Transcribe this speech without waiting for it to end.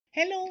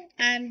Hello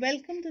and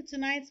welcome to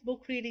tonight's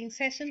book reading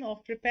session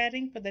of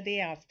Preparing for the Day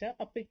After,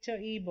 a picture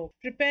ebook.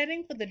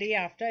 Preparing for the Day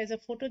After is a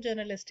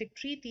photojournalistic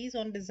treatise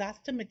on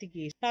disaster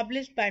mitigation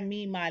published by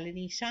me,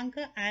 Malini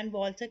Shankar, and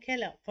Walter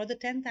Keller for the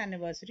 10th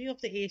anniversary of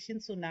the Asian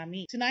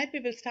tsunami. Tonight we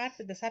will start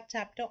with the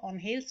subchapter on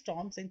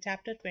hailstorms in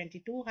chapter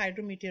 22,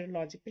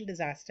 hydrometeorological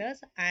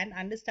disasters and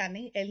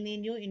understanding El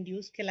Nino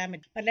induced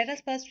calamity. But let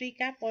us first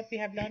recap what we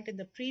have learned in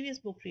the previous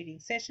book reading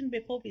session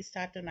before we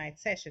start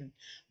tonight's session.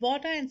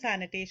 Water and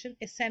sanitation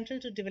is central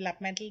to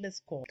developmental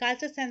discourse.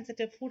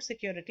 Culture-sensitive food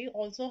security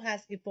also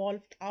has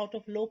evolved out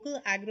of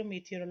local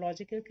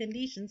agrometeorological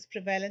conditions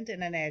prevalent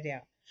in an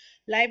area.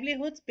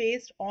 Livelihoods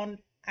based on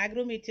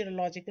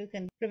agrometeorological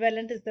conditions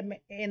prevalent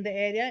in the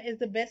area is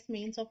the best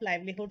means of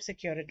livelihood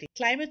security.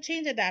 Climate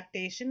change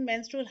adaptation,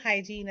 menstrual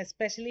hygiene,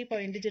 especially for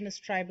indigenous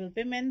tribal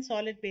women,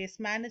 solid waste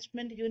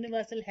management,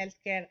 universal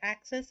healthcare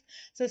access,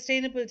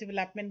 sustainable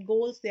development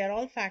goals, they are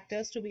all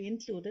factors to be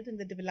included in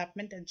the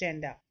development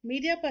agenda.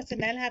 Media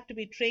personnel have to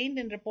be trained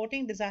in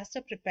reporting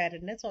disaster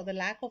preparedness or the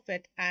lack of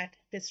it at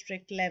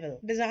district level.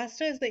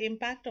 Disaster is the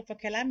impact of a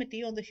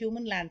calamity on the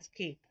human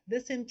landscape.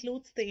 This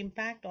includes the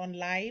impact on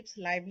lives,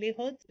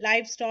 livelihoods,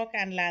 livestock,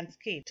 and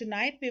landscape.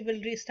 Tonight, we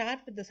will restart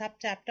with the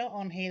subchapter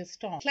on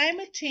hailstorm.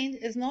 Climate change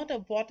is not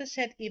a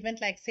watershed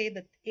event like, say,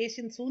 the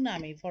Asian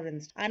tsunami, for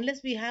instance,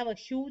 unless we have a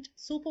huge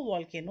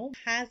supervolcano,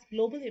 has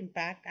global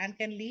impact and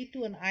can lead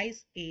to an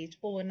ice age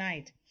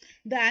overnight.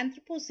 The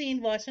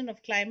Anthropocene version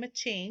of climate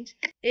change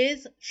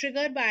is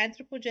triggered by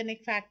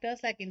anthropogenic factors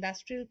like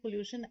industrial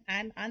pollution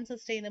and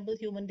unsustainable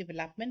human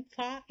development,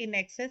 far in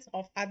excess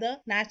of other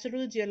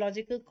natural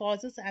geological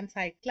causes and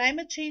cycles.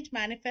 Climate change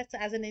manifests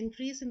as an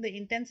increase in the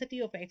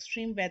intensity of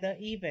extreme weather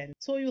events.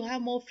 So you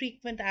have more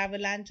frequent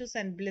avalanches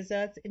and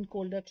blizzards in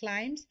colder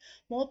climes,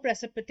 more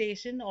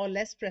precipitation or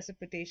less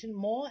precipitation,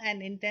 more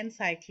and intense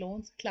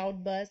cyclones,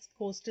 cloudbursts,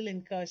 coastal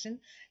incursion,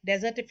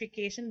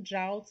 desertification,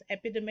 droughts,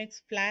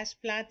 epidemics, flash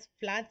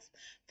floods,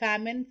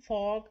 famine,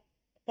 fog,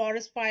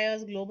 forest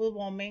fires, global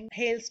warming,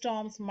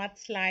 hailstorms,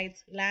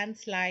 mudslides,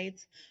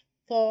 landslides,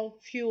 fog,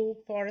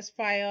 forest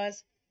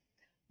fires,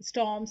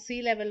 storms,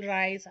 sea level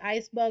rise,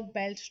 iceberg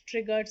belt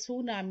triggered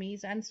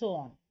tsunamis, and so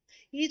on.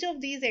 Each of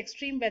these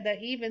extreme weather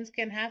events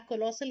can have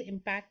colossal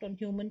impact on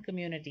human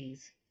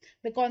communities.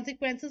 The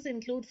consequences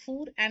include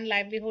food and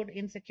livelihood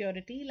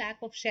insecurity, lack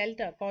of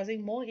shelter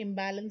causing more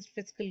imbalanced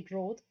fiscal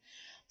growth.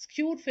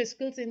 Skewed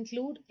fiscals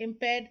include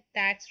impaired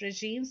tax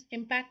regimes,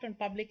 impact on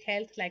public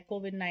health like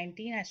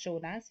COVID-19 has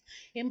shown us,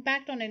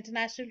 impact on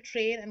international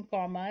trade and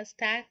commerce,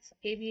 tax,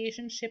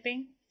 aviation,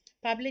 shipping,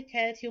 public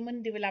health,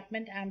 human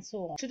development, and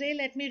so on. Today,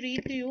 let me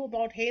read to you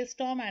about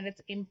hailstorm and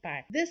its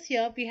impact. This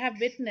year, we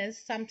have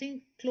witnessed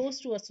something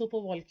close to a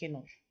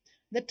supervolcano.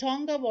 The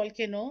Tonga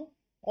volcano,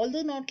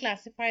 although not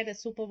classified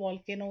as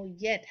supervolcano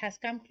yet, has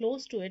come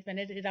close to it when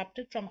it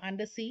erupted from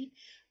undersea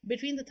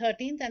between the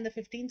 13th and the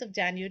 15th of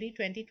January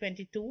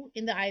 2022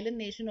 in the island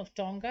nation of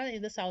Tonga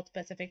in the South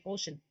Pacific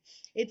Ocean.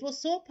 It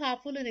was so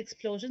powerful an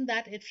explosion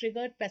that it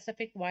triggered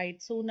Pacific-wide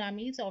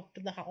tsunamis of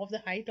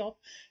the height of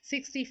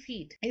 60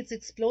 feet. Its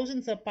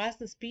explosion surpassed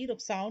the speed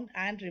of sound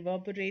and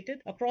reverberated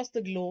across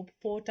the globe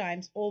 4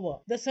 times over.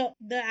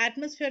 The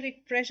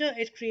atmospheric pressure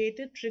it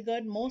created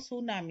triggered more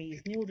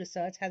tsunamis, new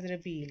research has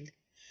revealed.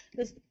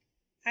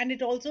 And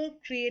it also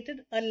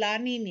created a La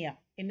Nina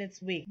in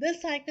its wake.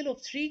 This cycle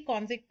of three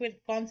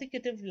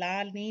consecutive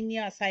La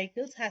Nina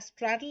cycles has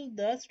straddled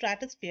the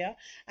stratosphere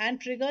and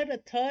triggered a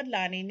third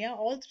La Nina,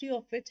 all three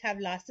of which have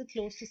lasted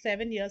close to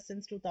 7 years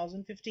since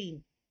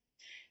 2015.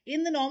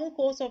 In the normal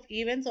course of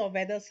events or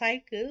weather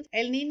cycles,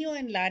 El Nino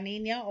and La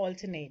Nina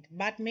alternate,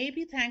 but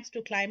maybe thanks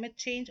to climate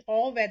change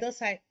or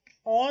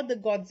or the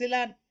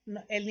Godzilla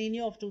El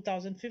Nino of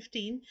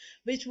 2015,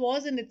 which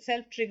was in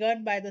itself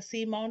triggered by the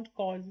seamount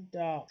called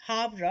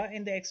Havre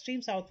in the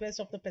extreme southwest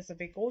of the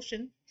Pacific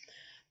Ocean.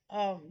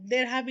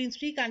 There have been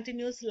 3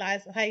 continuous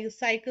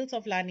cycles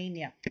of La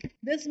Nina.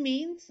 This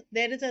means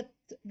there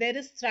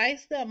is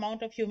thrice the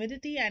amount of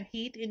humidity and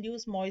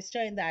heat-induced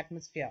moisture in the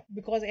atmosphere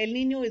because El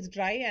Nino is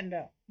dry and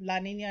La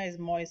Nina is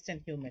moist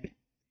and humid.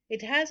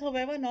 It has,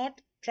 however, not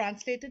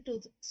translated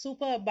to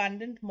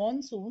superabundant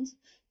monsoons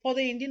for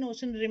the Indian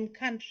Ocean rim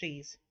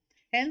countries.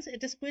 Hence,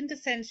 it is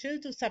quintessential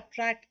to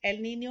subtract El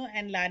Nino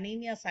and La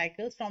Nina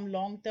cycles from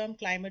long-term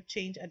climate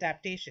change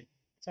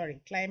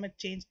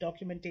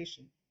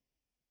documentation.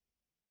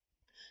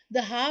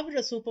 The Havre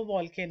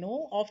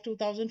supervolcano of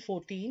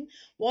 2014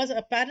 was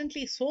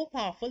apparently so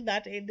powerful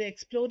that it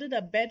exploded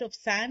a bed of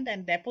sand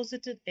and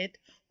deposited it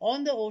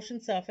on the ocean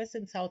surface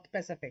in South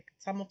Pacific.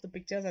 Some of the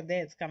pictures are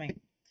there, it's coming.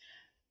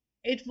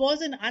 It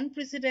was an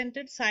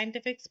unprecedented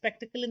scientific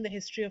spectacle in the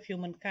history of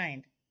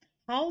humankind.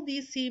 How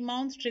these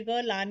seamounts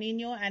trigger La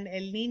Nina and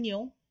El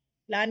Nino,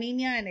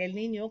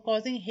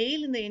 causing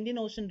hail in the Indian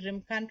Ocean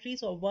rim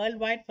countries or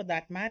worldwide for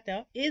that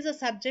matter, is a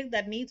subject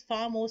that needs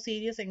far more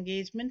serious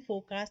engagement,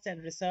 forecast,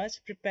 and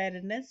research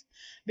preparedness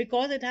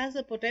because it has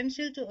the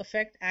potential to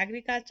affect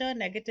agriculture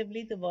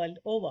negatively the world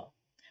over.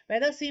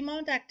 Whether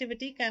seamount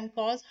activity can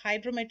cause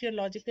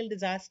hydrometeorological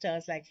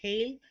disasters like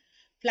hail,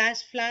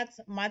 flash floods,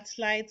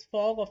 mudslides,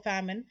 fog, or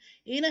famine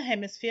in a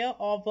hemisphere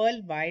or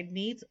worldwide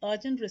needs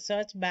urgent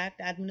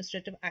research-backed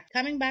administrative action.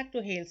 Coming back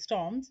to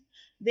hailstorms,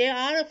 they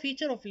are a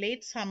feature of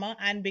late summer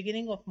and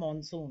beginning of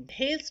monsoon.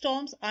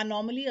 Hailstorms are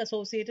normally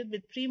associated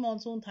with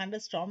pre-monsoon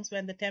thunderstorms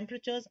when the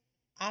temperatures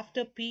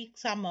after peak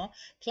summer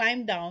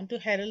climb down to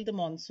herald the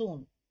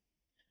monsoon.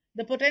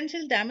 The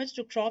potential damage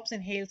to crops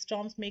in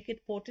hailstorms make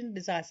it potent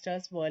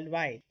disasters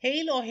worldwide.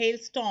 Hail or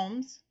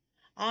hailstorms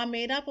are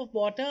made up of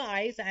water,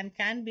 ice, and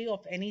can be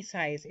of any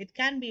size. It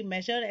can be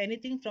measured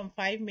anything from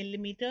 5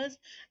 millimeters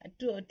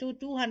to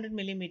 200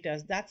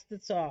 millimeters. That's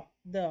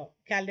the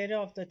caldera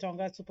of the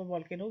Tonga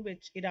supervolcano,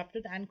 which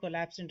erupted and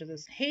collapsed into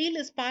this. Hail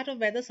is part of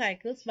weather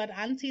cycles, but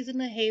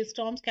unseasonal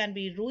hailstorms can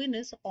be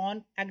ruinous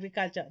on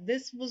agriculture.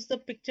 This was the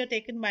picture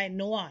taken by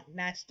NOAA,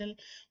 National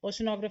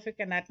Oceanographic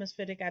and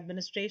Atmospheric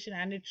Administration,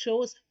 and it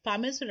shows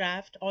pumice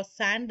raft or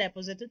sand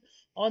deposited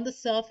on the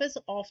surface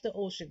of the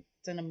ocean.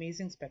 It's an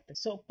amazing spectacle.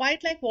 So,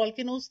 quite like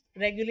volcanoes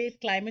regulate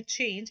climate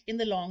change in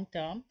the long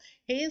term,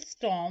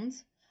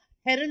 hailstorms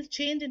herald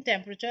change in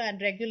temperature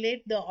and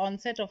regulate the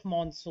onset of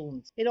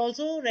monsoons. It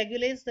also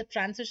regulates the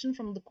transition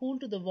from the cool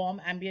to the warm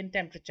ambient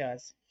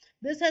temperatures.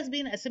 This has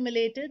been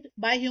assimilated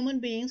by human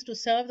beings to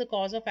serve the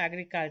cause of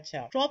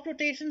agriculture. Crop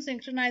rotation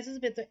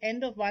synchronizes with the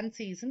end of one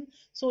season,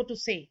 so to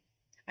say.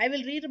 I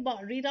will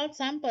read out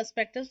some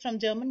perspectives from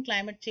German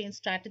climate change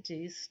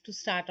strategies to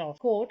start off.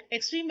 Quote,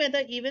 extreme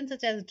weather events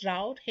such as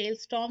drought,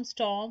 hailstorm,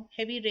 storm,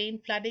 heavy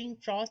rain, flooding,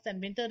 frost, and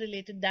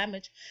winter-related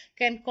damage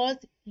can cause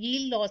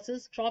yield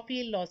losses, crop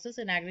yield losses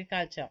in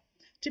agriculture.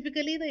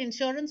 Typically, the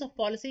insurance of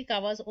policy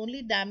covers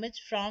only damage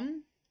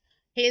from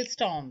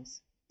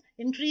hailstorms.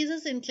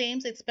 Increases in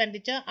claims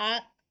expenditure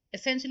are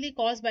essentially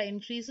caused by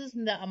increases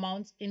in the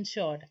amounts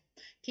insured.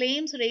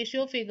 Claims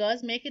ratio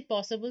figures make it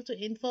possible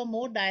to infer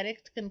more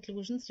direct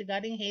conclusions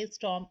regarding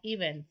hailstorm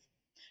events.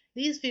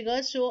 These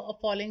figures show a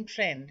falling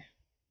trend.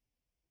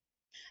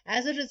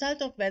 As a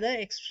result of weather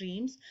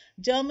extremes,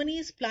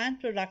 Germany's plant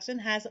production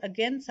has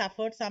again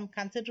suffered some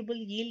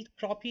considerable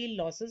crop yield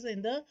losses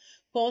in the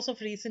course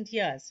of recent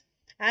years.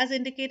 As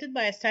indicated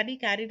by a study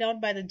carried out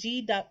by the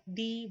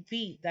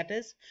GDV, that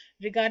is,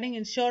 regarding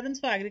insurance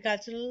for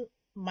agricultural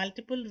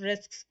multiple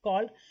risks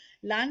called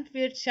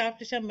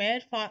Landwirtschaftliche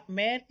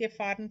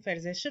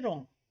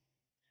Mehrgefahrenversicherung,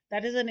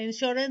 that is an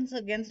insurance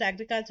against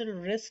agricultural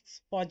risks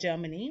for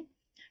Germany.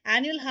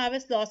 Annual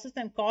harvest losses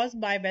and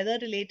caused by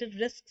weather-related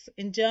risks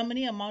in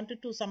Germany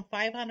amounted to some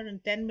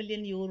 510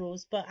 million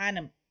euros per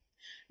annum.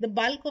 The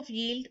bulk of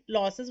yield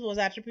losses was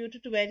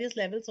attributed to various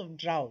levels of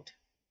drought.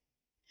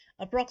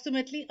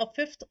 Approximately a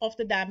fifth of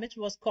the damage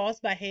was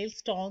caused by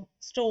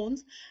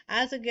hailstones,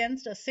 as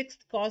against a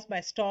sixth caused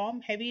by storm,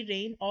 heavy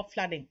rain, or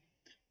flooding.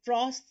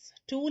 Frosts,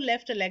 too,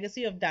 left a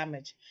legacy of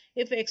damage.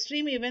 If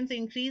extreme events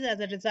increase as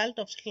a result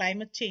of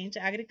climate change,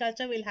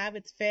 agriculture will have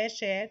its fair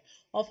share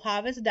of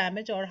harvest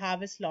damage or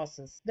harvest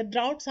losses. The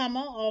drought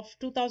summer of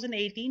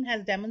 2018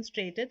 has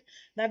demonstrated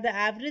that the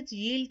average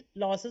yield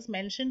losses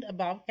mentioned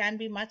above can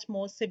be much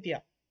more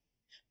severe.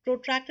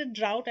 Protracted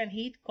drought and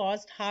heat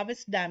caused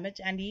harvest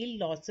damage and yield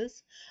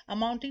losses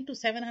amounting to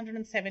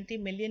 770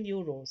 million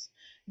euros.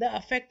 The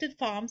affected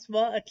farms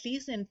were at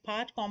least in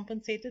part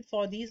compensated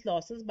for these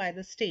losses by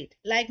the state.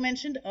 Like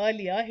mentioned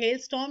earlier,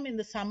 hailstorm in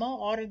the summer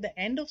or at the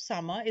end of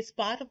summer is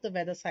part of the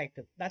weather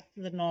cycle. That's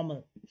the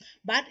normal.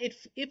 But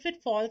if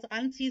it falls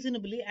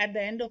unseasonably at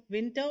the end of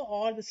winter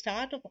or the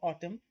start of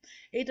autumn,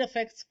 it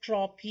affects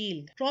crop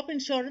yield. Crop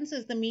insurance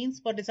is the means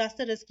for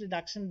disaster risk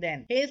reduction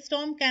then.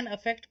 Hailstorm can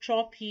affect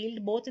crop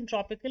yield both in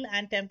tropical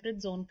and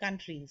temperate zone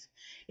countries.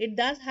 It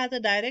thus has a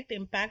direct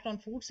impact on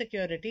food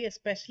security,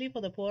 especially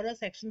for the poorer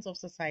sections of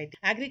society.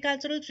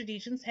 Agricultural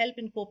traditions help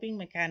in coping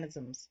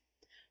mechanisms.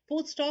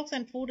 Food stocks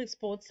and food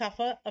exports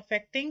suffer,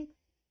 affecting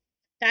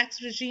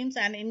tax regimes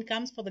and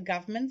incomes for the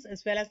governments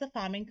as well as the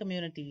farming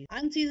communities.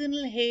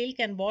 Unseasonal hail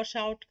can wash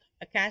out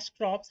cash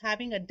crops,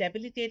 having a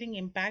debilitating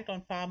impact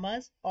on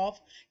farmers of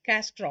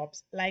cash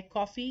crops like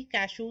coffee,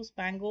 cashews,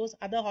 mangoes,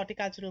 other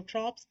horticultural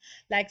crops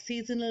like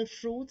seasonal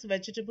fruits,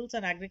 vegetables,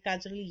 and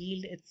agricultural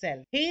yield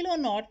itself. Hail or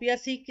not, we are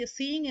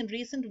seeing in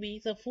recent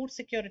weeks a food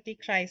security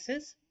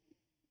crisis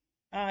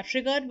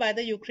triggered by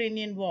the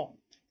Ukrainian war.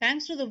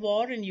 Thanks to the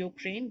war in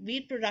Ukraine,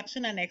 wheat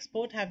production and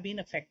export have been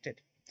affected.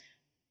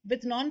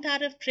 With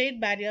non-tariff trade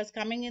barriers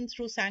coming in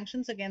through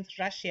sanctions against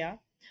Russia,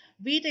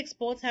 wheat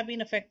exports have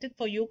been affected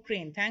for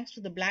Ukraine thanks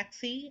to the Black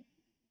Sea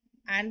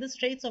and the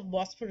Straits of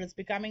Bosphorus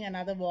becoming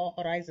another war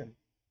horizon.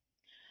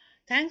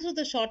 Thanks to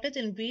the shortage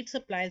in wheat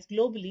supplies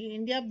globally,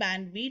 India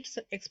banned wheat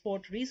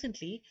export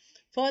recently,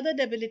 further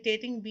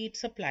debilitating wheat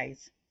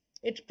supplies.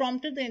 It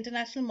prompted the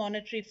International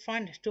Monetary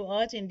Fund to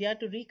urge India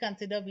to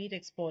reconsider wheat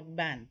export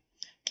ban.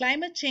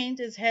 Climate change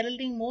is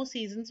heralding more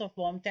seasons of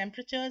warm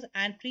temperatures,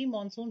 and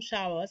pre-monsoon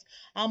showers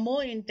are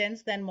more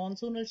intense than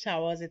monsoonal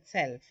showers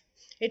itself.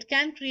 It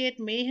can create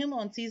mayhem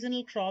on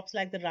seasonal crops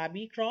like the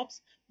rabi crops,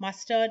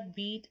 mustard,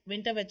 wheat,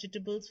 winter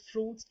vegetables,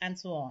 fruits, and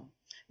so on.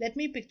 Let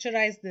me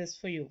picturize this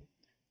for you.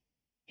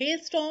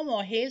 Hailstorm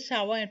or hail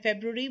shower in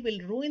February will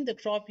ruin the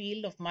crop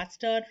yield of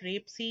mustard,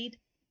 rapeseed,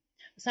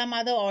 some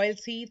other oil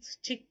seeds,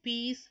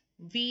 chickpeas,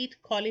 wheat,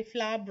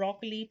 cauliflower,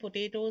 broccoli,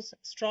 potatoes,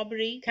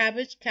 strawberry,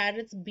 cabbage,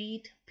 carrots,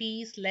 beet,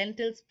 peas,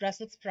 lentils,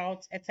 Brussels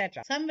sprouts,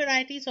 etc. Some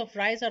varieties of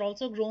rice are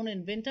also grown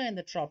in winter in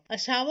the tropics. A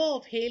shower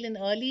of hail in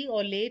early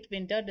or late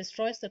winter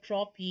destroys the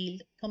crop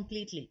yield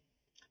completely.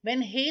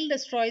 When hail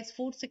destroys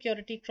food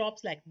security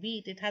crops like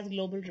wheat, it has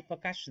global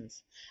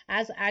repercussions,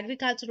 as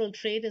agricultural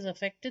trade is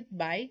affected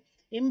by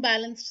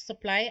imbalanced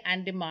supply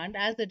and demand,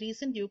 as the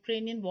recent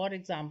Ukrainian war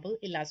example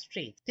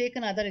illustrates. Take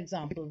another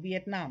example,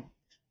 Vietnam.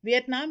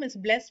 Vietnam is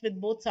blessed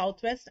with both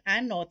southwest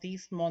and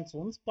northeast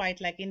monsoons, quite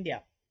like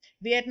India.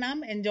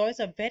 Vietnam enjoys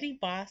a very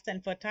vast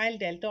and fertile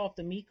delta of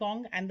the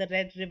Mekong and the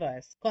Red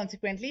Rivers.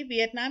 Consequently,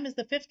 Vietnam is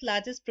the fifth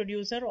largest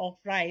producer of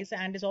rice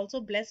and is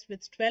also blessed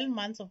with 12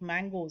 months of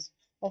mangoes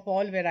of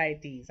all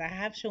varieties. I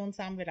have shown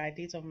some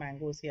varieties of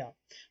mangoes here.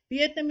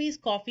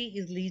 Vietnamese coffee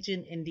is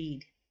legion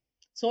indeed.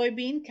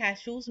 Soybean,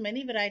 cashews,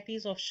 many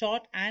varieties of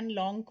short and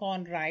long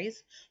corn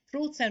rice,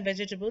 fruits and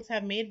vegetables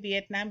have made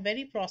Vietnam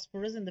very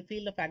prosperous in the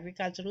field of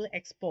agricultural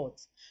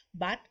exports.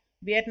 But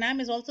Vietnam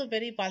is also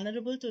very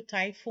vulnerable to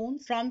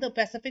typhoons from the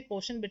Pacific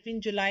Ocean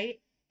between July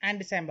and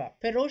December.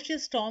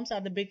 Ferocious storms are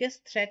the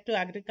biggest threat to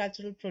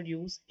agricultural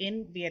produce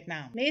in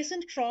Vietnam.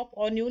 Nascent crop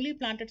or newly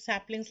planted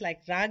saplings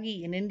like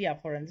ragi in India,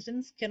 for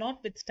instance,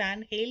 cannot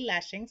withstand hail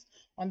lashings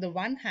on the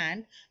one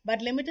hand, but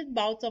limited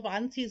bouts of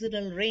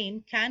unseasonal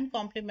rain can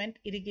complement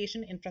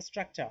irrigation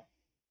infrastructure.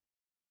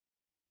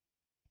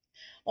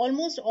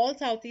 Almost all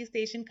Southeast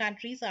Asian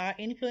countries are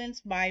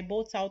influenced by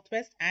both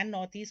southwest and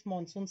northeast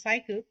monsoon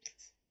cycles.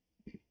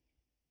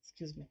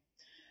 Excuse me.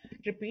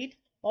 Repeat.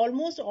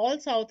 Almost all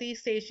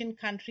Southeast Asian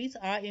countries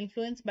are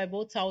influenced by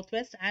both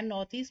southwest and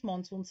northeast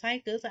monsoon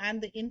cycles and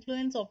the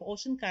influence of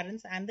ocean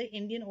currents and the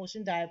Indian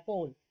Ocean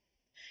dipole.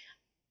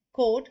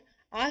 Quote,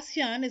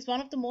 ASEAN is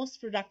one of the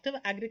most productive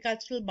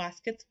agricultural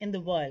baskets in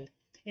the world.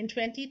 In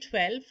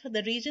 2012,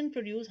 the region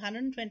produced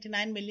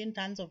 129 million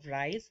tons of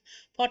rice,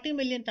 40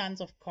 million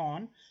tons of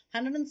corn,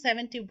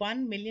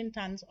 171 million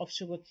tons of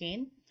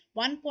sugarcane,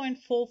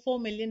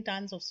 1.44 million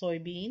tons of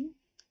soybean,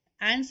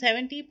 and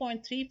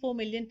 70.34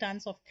 million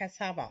tons of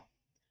cassava.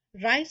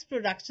 Rice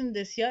production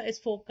this year is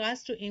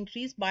forecast to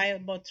increase by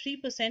about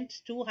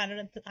 3% to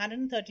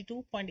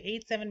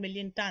 132.87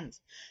 million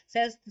tons,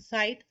 says the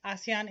site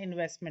ASEAN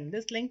Investment.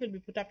 This link will be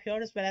put up here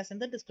as well as in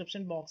the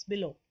description box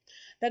below.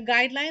 The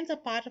guidelines are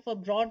part of a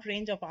broad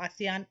range of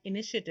ASEAN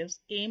initiatives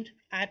aimed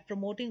at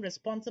promoting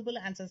responsible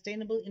and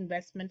sustainable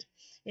investment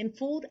in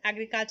food,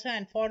 agriculture,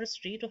 and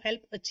forestry to help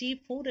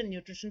achieve food and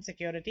nutrition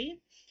security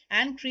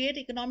and create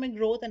economic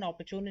growth and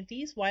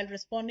opportunities while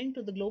responding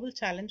to the global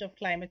challenge of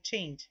climate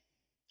change.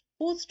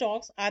 Food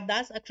stocks are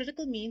thus a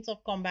critical means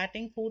of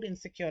combating food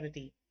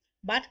insecurity.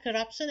 But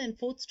corruption in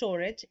food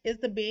storage is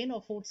the bane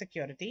of food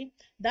security.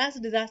 Thus,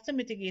 disaster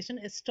mitigation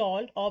is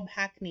stalled or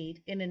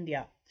hackneyed in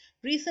India.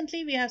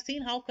 Recently, we have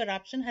seen how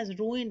corruption has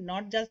ruined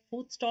not just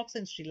food stocks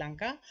in Sri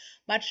Lanka,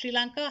 but Sri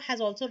Lanka has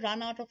also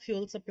run out of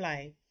fuel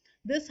supply.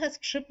 This has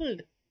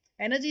tripled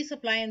energy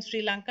supply in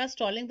Sri Lanka,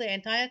 stalling the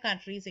entire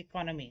country's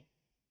economy.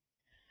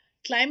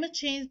 Climate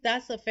change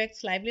thus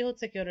affects livelihood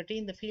security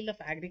in the field of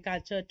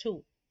agriculture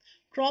too.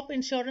 Crop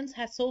insurance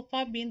has so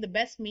far been the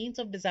best means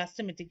of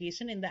disaster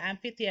mitigation in the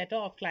amphitheater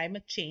of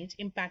climate change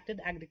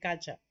impacted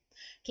agriculture.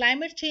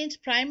 Climate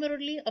change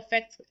primarily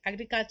affects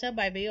agriculture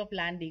by way of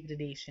land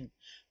degradation.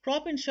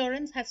 Crop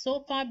insurance has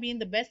so far been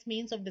the best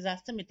means of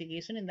disaster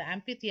mitigation in the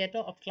amphitheater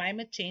of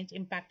climate change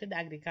impacted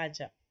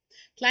agriculture.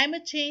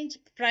 Climate change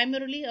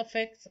primarily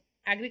affects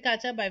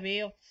agriculture by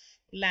way of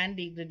land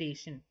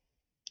degradation.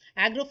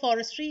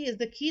 Agroforestry is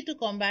the key to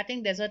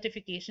combating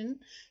desertification,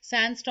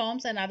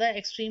 sandstorms, and other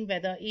extreme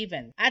weather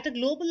events. At a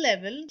global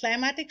level,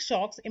 climatic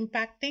shocks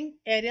impacting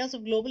areas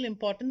of global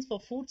importance for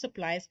food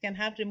supplies can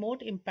have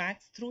remote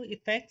impacts through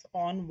effects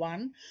on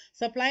 1.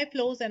 Supply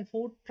flows and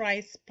food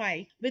price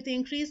spike with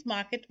increased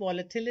market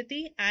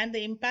volatility and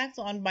the impacts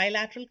on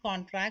bilateral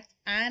contracts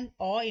and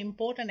or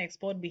import and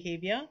export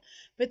behavior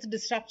with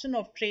disruption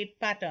of trade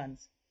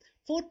patterns.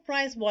 Food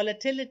price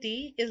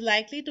volatility is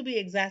likely to be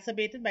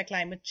exacerbated by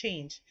climate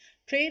change.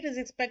 Trade is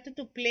expected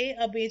to play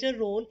a major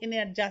role in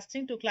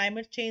adjusting to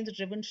climate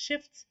change-driven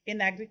shifts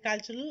in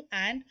agricultural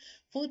and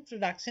food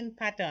production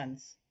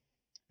patterns.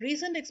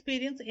 Recent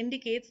experience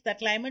indicates that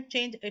climate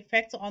change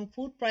effects on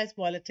food price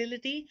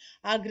volatility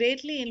are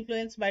greatly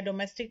influenced by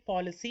domestic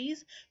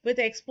policies, with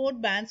export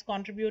bans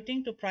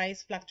contributing to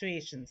price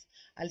fluctuations.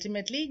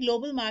 Ultimately,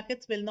 global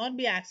markets will not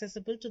be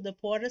accessible to the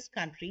poorest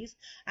countries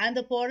and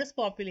the poorest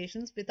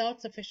populations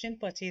without sufficient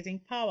purchasing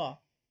power.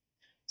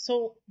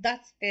 So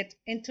that's it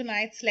in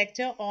tonight's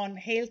lecture on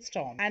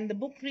hailstorm. And the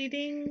book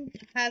reading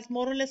has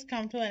more or less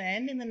come to an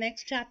end. In the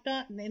next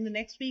chapter, in the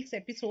next week's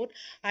episode,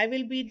 I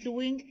will be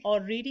doing or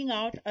reading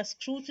out a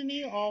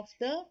scrutiny of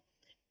the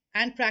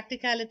and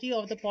practicality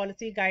of the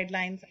policy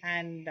guidelines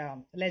and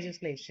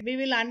legislation. We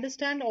will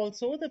understand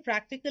also the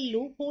practical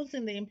loopholes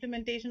in the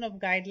implementation of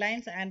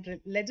guidelines and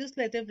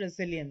legislative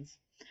resilience.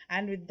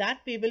 And with that,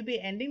 we will be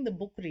ending the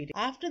book reading.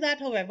 After that,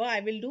 however, I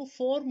will do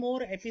 4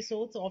 more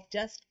episodes of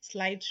just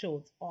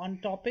slideshows on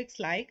topics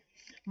like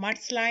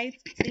mudslides,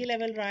 sea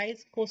level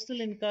rise,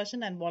 coastal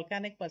incursion, and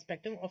volcanic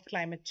perspective of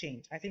climate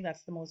change. I think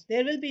that's the most.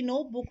 There will be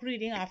no book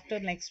reading after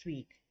next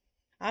week.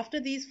 After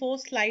these 4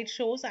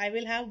 slideshows, I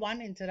will have one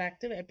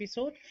interactive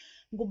episode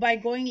by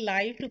going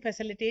live to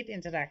facilitate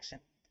interaction.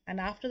 And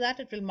after that,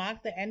 it will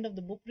mark the end of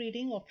the book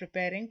reading or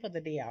preparing for the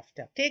day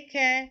after. Take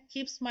care,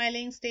 keep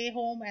smiling, stay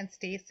home, and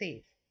stay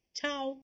safe. Ciao.